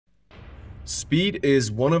Speed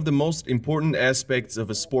is one of the most important aspects of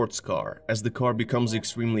a sports car. As the car becomes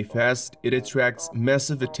extremely fast, it attracts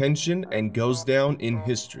massive attention and goes down in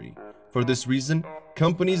history. For this reason,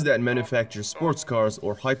 companies that manufacture sports cars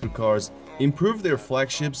or hypercars improve their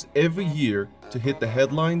flagships every year to hit the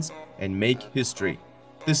headlines and make history.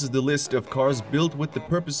 This is the list of cars built with the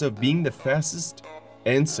purpose of being the fastest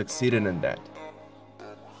and succeeded in that.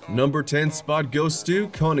 Number 10 spot goes to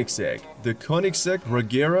Koenigsegg. The Koenigsegg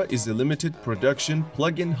Regera is a limited production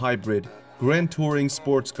plug-in hybrid grand touring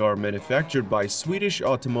sports car manufactured by Swedish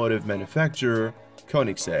automotive manufacturer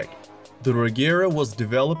Koenigsegg. The Regera was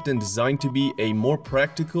developed and designed to be a more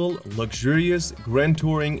practical, luxurious grand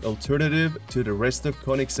touring alternative to the rest of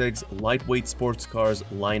Koenigsegg's lightweight sports cars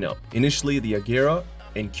lineup. Initially the Agera,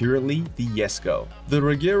 and currently the jesko. The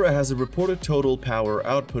Regera has a reported total power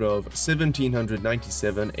output of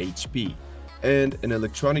 1797 HP and an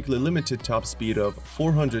electronically limited top speed of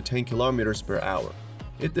 410 km per hour.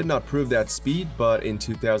 It did not prove that speed, but in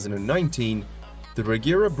 2019, the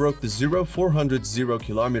Regera broke the 400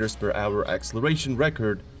 km per hour acceleration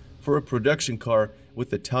record for a production car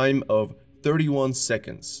with a time of 31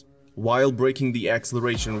 seconds. While breaking the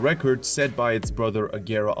acceleration record set by its brother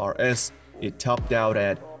Agera RS, it topped out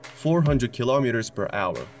at 400 km per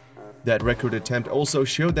hour. That record attempt also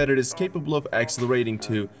showed that it is capable of accelerating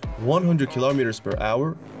to 100 km per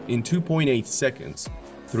hour in 2.8 seconds,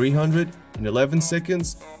 300 in 11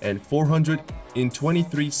 seconds, and 400 in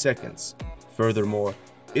 23 seconds. Furthermore,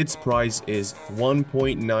 its price is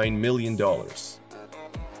 $1.9 million.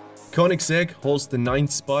 Koenigsegg holds the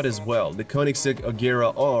 9th spot as well. The Koenigsegg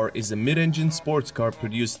Agera R is a mid-engine sports car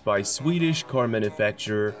produced by Swedish car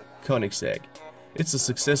manufacturer Koenigsegg. It's a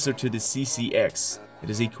successor to the CCX. It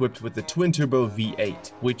is equipped with the twin-turbo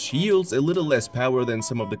V8, which yields a little less power than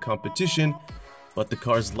some of the competition, but the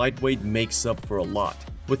car's lightweight makes up for a lot.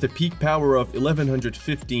 With a peak power of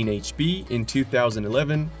 1115 HP in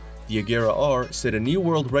 2011, the Agera R set a new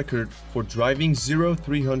world record for driving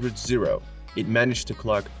 0300. It managed to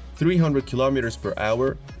clock 300 km per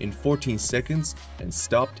hour in 14 seconds and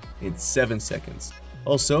stopped in 7 seconds.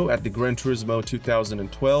 Also, at the Gran Turismo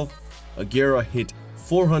 2012, Agera hit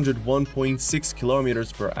 401.6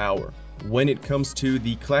 km per hour. When it comes to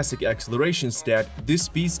the classic acceleration stat, this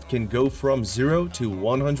beast can go from 0 to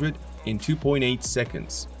 100 in 2.8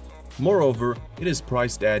 seconds. Moreover, it is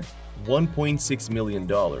priced at $1.6 million.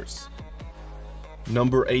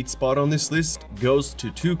 Number 8 spot on this list goes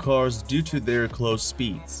to two cars due to their close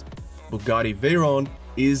speeds. Bugatti Veyron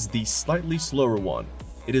is the slightly slower one.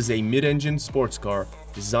 It is a mid-engine sports car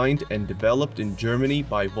designed and developed in Germany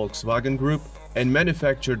by Volkswagen Group and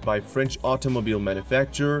manufactured by French automobile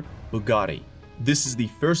manufacturer Bugatti. This is the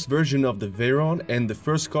first version of the Veyron and the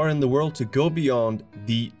first car in the world to go beyond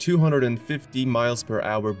the 250 miles per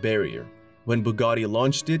hour barrier. When Bugatti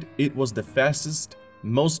launched it, it was the fastest,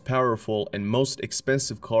 most powerful, and most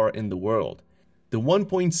expensive car in the world. The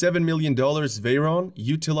 $1.7 million Veyron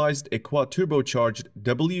utilized a quad-turbocharged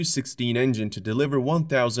W16 engine to deliver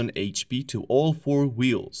 1000 HP to all four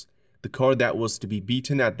wheels. The car that was to be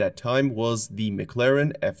beaten at that time was the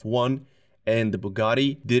McLaren F1, and the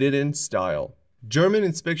Bugatti did it in style. German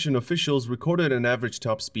inspection officials recorded an average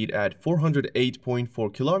top speed at 408.4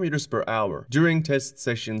 km per hour during test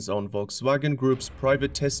sessions on Volkswagen Group's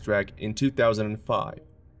private test track in 2005.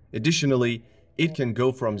 Additionally, it can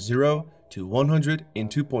go from 0 to 100 in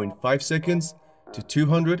 2.5 seconds, to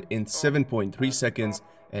 200 in 7.3 seconds,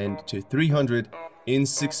 and to 300 in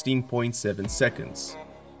 16.7 seconds.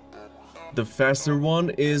 The faster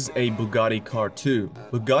one is a Bugatti Car 2.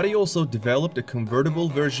 Bugatti also developed a convertible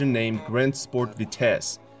version named Grand Sport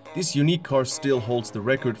Vitesse. This unique car still holds the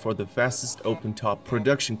record for the fastest open-top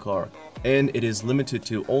production car, and it is limited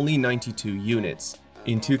to only 92 units.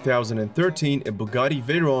 In 2013, a Bugatti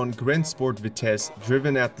Veyron Grand Sport Vitesse,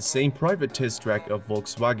 driven at the same private test track of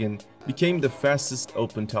Volkswagen, became the fastest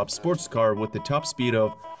open-top sports car with a top speed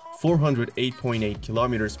of 408.8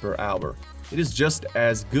 km per hour. It is just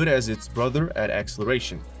as good as its brother at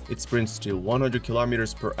acceleration. It sprints to 100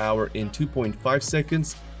 km per hour in 2.5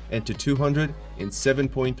 seconds and to 200 in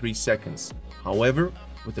 7.3 seconds. However,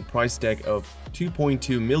 with a price tag of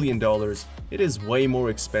 $2.2 million, it is way more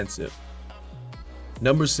expensive.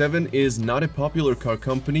 Number 7 is not a popular car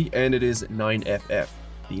company, and it is 9FF.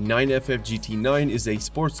 The 9FF GT9 is a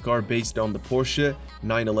sports car based on the Porsche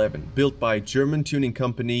 911, built by German tuning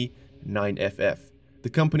company 9FF. The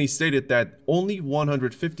company stated that only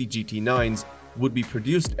 150 GT9s would be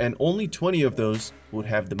produced and only 20 of those would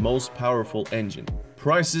have the most powerful engine.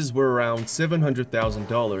 Prices were around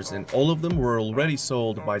 $700,000 and all of them were already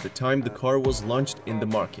sold by the time the car was launched in the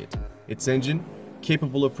market. Its engine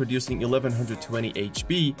capable of producing 1120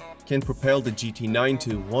 HP, can propel the GT9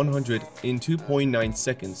 to 100 in 2.9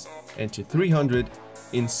 seconds and to 300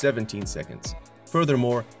 in 17 seconds.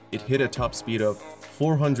 Furthermore, it hit a top speed of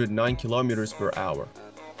 409 km per hour.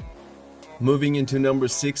 Moving into number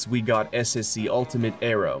 6, we got SSC Ultimate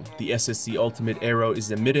Aero. The SSC Ultimate Aero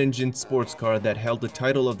is a mid-engine sports car that held the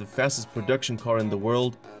title of the fastest production car in the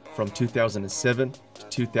world from 2007 to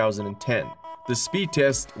 2010. The speed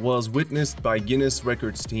test was witnessed by Guinness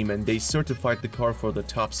Records team, and they certified the car for the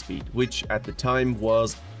top speed, which at the time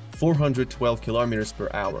was 412 km per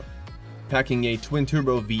hour. Packing a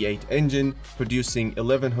twin-turbo V8 engine, producing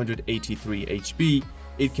 1183 HP,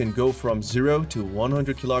 it can go from 0 to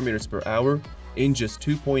 100 km per hour in just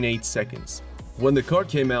 2.8 seconds. When the car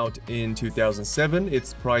came out in 2007,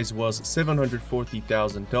 its price was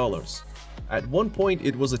 $740,000. At one point,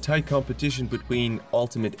 it was a tight competition between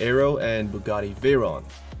Ultimate Aero and Bugatti Veyron,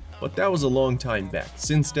 but that was a long time back.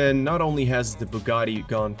 Since then, not only has the Bugatti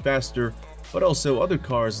gone faster, but also other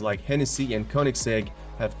cars like Hennessey and Koenigsegg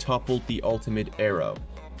have toppled the Ultimate Aero.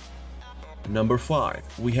 Number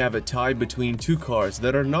 5. We have a tie between two cars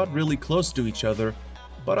that are not really close to each other,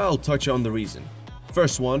 but I'll touch on the reason.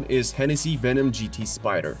 First one is Hennessey Venom GT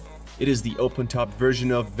Spider. It is the open-top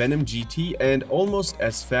version of Venom GT and almost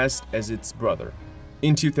as fast as its brother.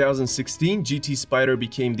 In 2016, GT Spider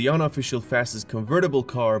became the unofficial fastest convertible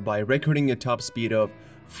car by recording a top speed of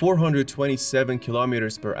 427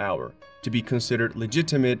 km per hour. To be considered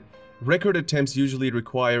legitimate, record attempts usually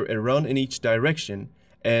require a run in each direction,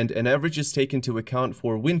 and an average is taken into account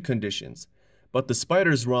for wind conditions, but the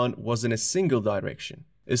Spider's run was in a single direction.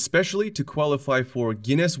 Especially to qualify for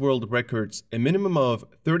Guinness World Records, a minimum of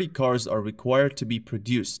 30 cars are required to be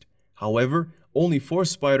produced. However, only 4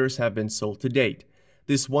 Spiders have been sold to date.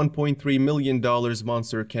 This $1.3 million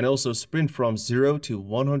monster can also sprint from 0 to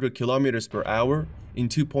 100 km per hour in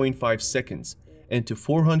 2.5 seconds and to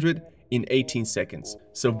 400 in 18 seconds.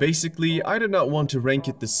 So basically, I did not want to rank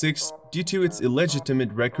it the 6th due to its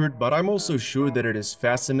illegitimate record, but I'm also sure that it is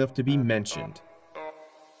fast enough to be mentioned.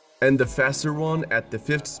 And the faster one at the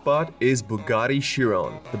 5th spot is Bugatti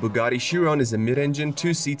Chiron. The Bugatti Chiron is a mid-engine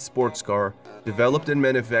 2-seat sports car developed and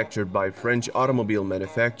manufactured by French automobile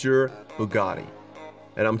manufacturer Bugatti.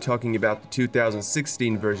 And I'm talking about the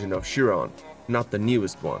 2016 version of Chiron, not the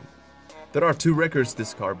newest one. There are 2 records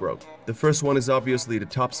this car broke. The first one is obviously the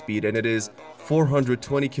top speed, and it is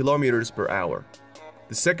 420 km per hour.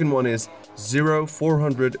 The second one is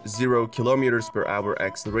 400 km per hour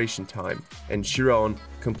acceleration time, and Chiron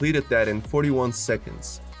completed that in 41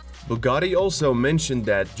 seconds. Bugatti also mentioned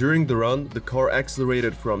that during the run, the car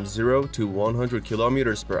accelerated from 0 to 100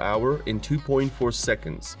 km per hour in 2.4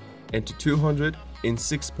 seconds and to 200 in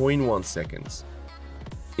 6.1 seconds.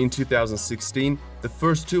 In 2016, the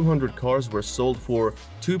first 200 cars were sold for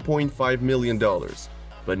 $2.5 million,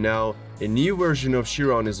 but now a new version of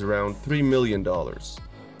Chiron is around $3 million.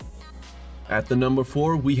 At the number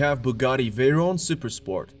 4, we have Bugatti Veyron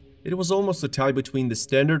Supersport. It was almost a tie between the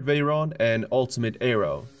standard Veyron and Ultimate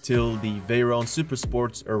Aero till the Veyron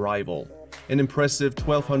Supersport's arrival. An impressive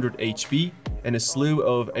 1200 HP and a slew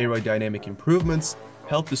of aerodynamic improvements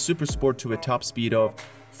helped the Supersport to a top speed of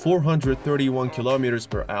 431 km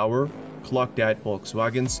per hour, clocked at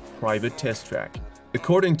Volkswagen's private test track.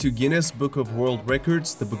 According to Guinness Book of World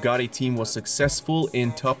Records, the Bugatti team was successful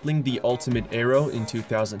in toppling the Ultimate Aero in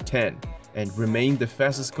 2010 and remained the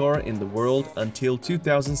fastest car in the world until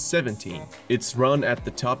 2017. Its run at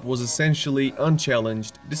the top was essentially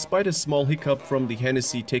unchallenged, despite a small hiccup from the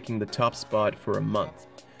Hennessey taking the top spot for a month.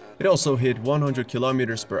 It also hit 100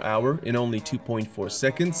 km per hour in only 2.4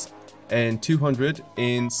 seconds and 200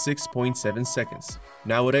 in 6.7 seconds.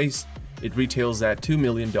 Nowadays, it retails at $2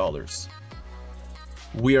 million.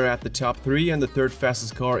 We are at the top 3, and the third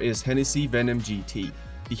fastest car is Hennessey Venom GT.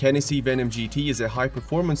 The Hennessey Venom GT is a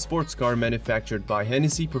high-performance sports car manufactured by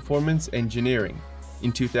Hennessey Performance Engineering.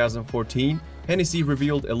 In 2014, Hennessey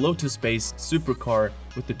revealed a Lotus-based supercar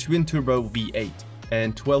with a twin-turbo V8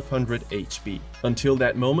 and 1200 HP. Until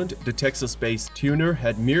that moment, the Texas-based tuner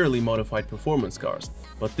had merely modified performance cars,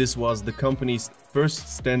 but this was the company's first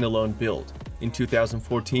standalone build. In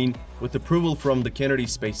 2014, with approval from the Kennedy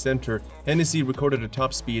Space Center, Hennessey recorded a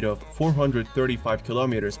top speed of 435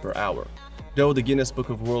 km per hour. Though the Guinness Book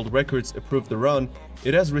of World Records approved the run,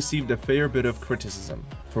 it has received a fair bit of criticism.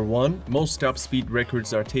 For one, most top speed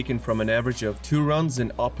records are taken from an average of 2 runs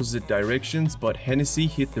in opposite directions, but Hennessey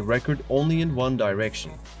hit the record only in one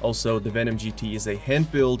direction. Also, the Venom GT is a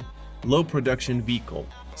hand-built, low-production vehicle.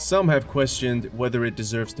 Some have questioned whether it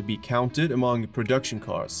deserves to be counted among production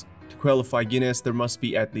cars. To qualify Guinness, there must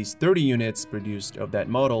be at least 30 units produced of that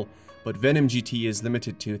model, but Venom GT is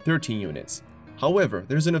limited to 13 units. However,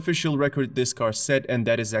 there's an official record this car set, and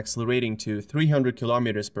that is accelerating to 300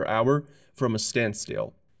 km per hour from a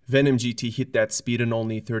standstill. Venom GT hit that speed in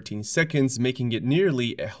only 13 seconds, making it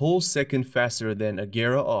nearly a whole second faster than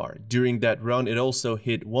Agera R. During that run, it also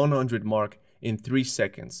hit 100 mark in 3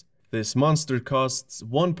 seconds. This monster costs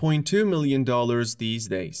 $1.2 million these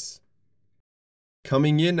days.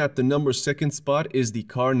 Coming in at the number 2nd spot is the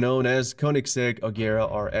car known as Koenigsegg Agera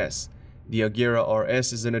RS. The Agera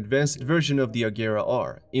RS is an advanced version of the Agera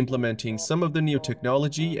R, implementing some of the new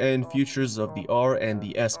technology and features of the R and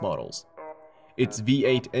the S models. Its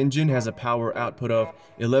V8 engine has a power output of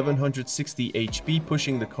 1160 HP,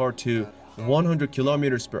 pushing the car to 100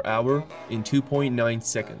 km per hour in 2.9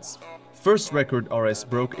 seconds. First record RS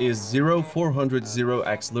broke is 0-400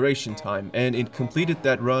 acceleration time, and it completed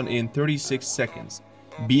that run in 36 seconds,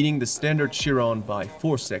 beating the standard Chiron by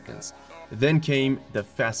 4 seconds. Then came the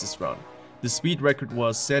fastest run. The speed record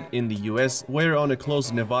was set in the US, where on a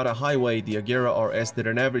closed Nevada highway, the Agera RS did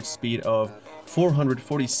an average speed of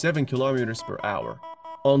 447 km per hour.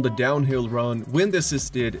 On the downhill run, wind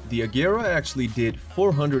assisted, the Agera actually did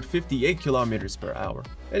 458 km per hour.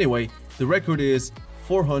 Anyway, the record is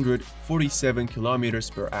 447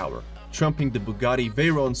 km per hour, trumping the Bugatti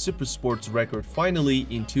Veyron Supersport's record finally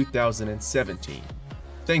in 2017.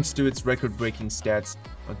 Thanks to its record-breaking stats,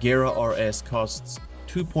 Agera RS costs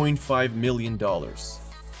 $2.5 million.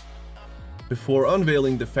 Before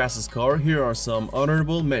unveiling the fastest car, here are some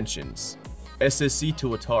honorable mentions. SSC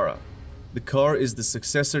Tuatara. The car is the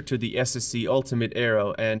successor to the SSC Ultimate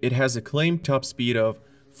Aero, and it has a claimed top speed of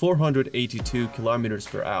 482 km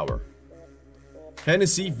per hour.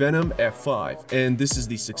 Hennessey Venom F5, and this is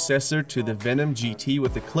the successor to the Venom GT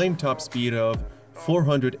with a claimed top speed of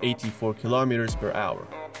 484 km per hour.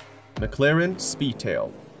 McLaren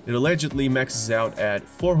Speedtail. It allegedly maxes out at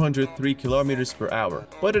 403 km per hour,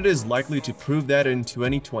 but it is likely to prove that in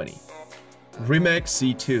 2020. Rimac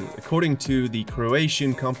C2. According to the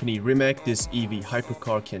Croatian company Rimac, this EV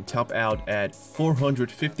hypercar can top out at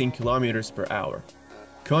 415 km per hour.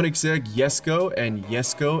 Koenigsegg Jesko and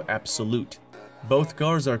Jesko Absolute. Both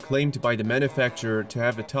cars are claimed by the manufacturer to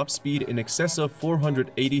have a top speed in excess of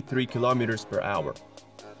 483 km per hour.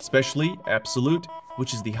 Especially Absolute,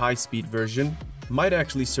 which is the high-speed version, might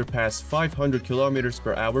actually surpass 500 km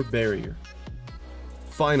per hour barrier.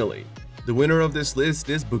 Finally, the winner of this list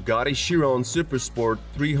is Bugatti Chiron Supersport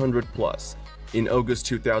 300 Plus. In August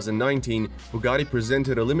 2019, Bugatti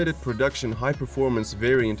presented a limited production high-performance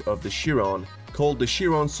variant of the Chiron called the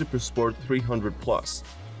Chiron Supersport 300 Plus.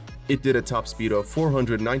 It did a top speed of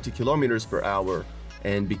 490 km per hour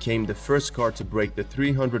and became the first car to break the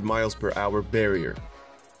 300 miles per hour barrier.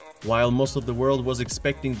 While most of the world was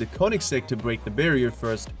expecting the Koenigsegg to break the barrier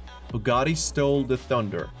first, Bugatti stole the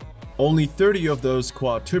thunder. Only 30 of those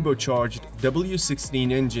quad-turbocharged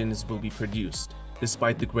W16 engines will be produced.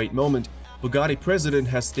 Despite the great moment, Bugatti president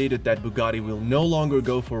has stated that Bugatti will no longer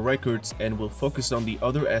go for records and will focus on the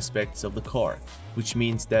other aspects of the car, which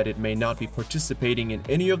means that it may not be participating in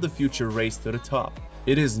any of the future race to the top.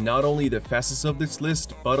 It is not only the fastest of this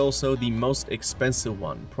list, but also the most expensive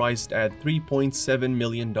one, priced at $3.7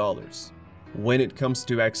 million. When it comes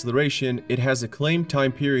to acceleration, it has a claimed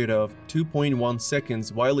time period of 2.1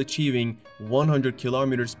 seconds while achieving 100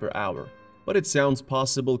 km per hour, but it sounds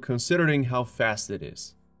possible considering how fast it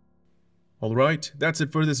is. Alright, that's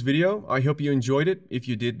it for this video. I hope you enjoyed it. If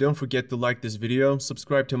you did, don't forget to like this video,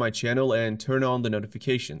 subscribe to my channel, and turn on the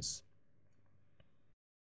notifications.